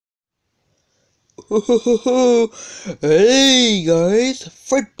Hey guys,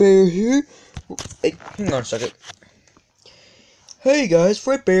 Fredbear here. Hey, hang on a second. Hey guys,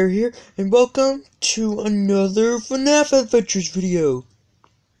 Fredbear here, and welcome to another FNAF Adventures video.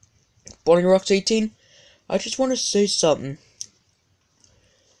 BonnieRocks18, I just want to say something.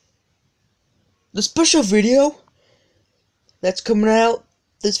 The special video that's coming out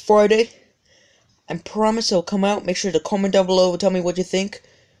this Friday, I promise it'll come out. Make sure to comment down below and tell me what you think.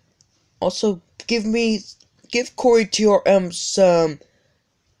 Also, give CoryTRM some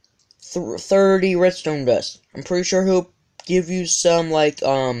 30 redstone dust. I'm pretty sure he'll give you some, like,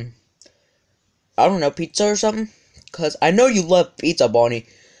 I don't know, pizza or something. Cause I know you love pizza, Bonnie.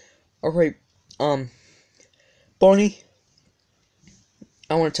 Alright, Bonnie,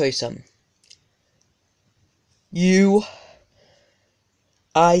 I want to tell you something.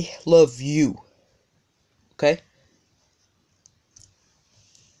 I love you. Okay?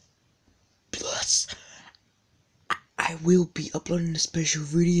 Plus, I will be uploading a special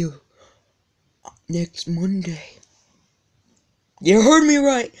video next Monday. You heard me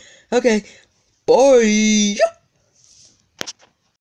right. Okay. Bye.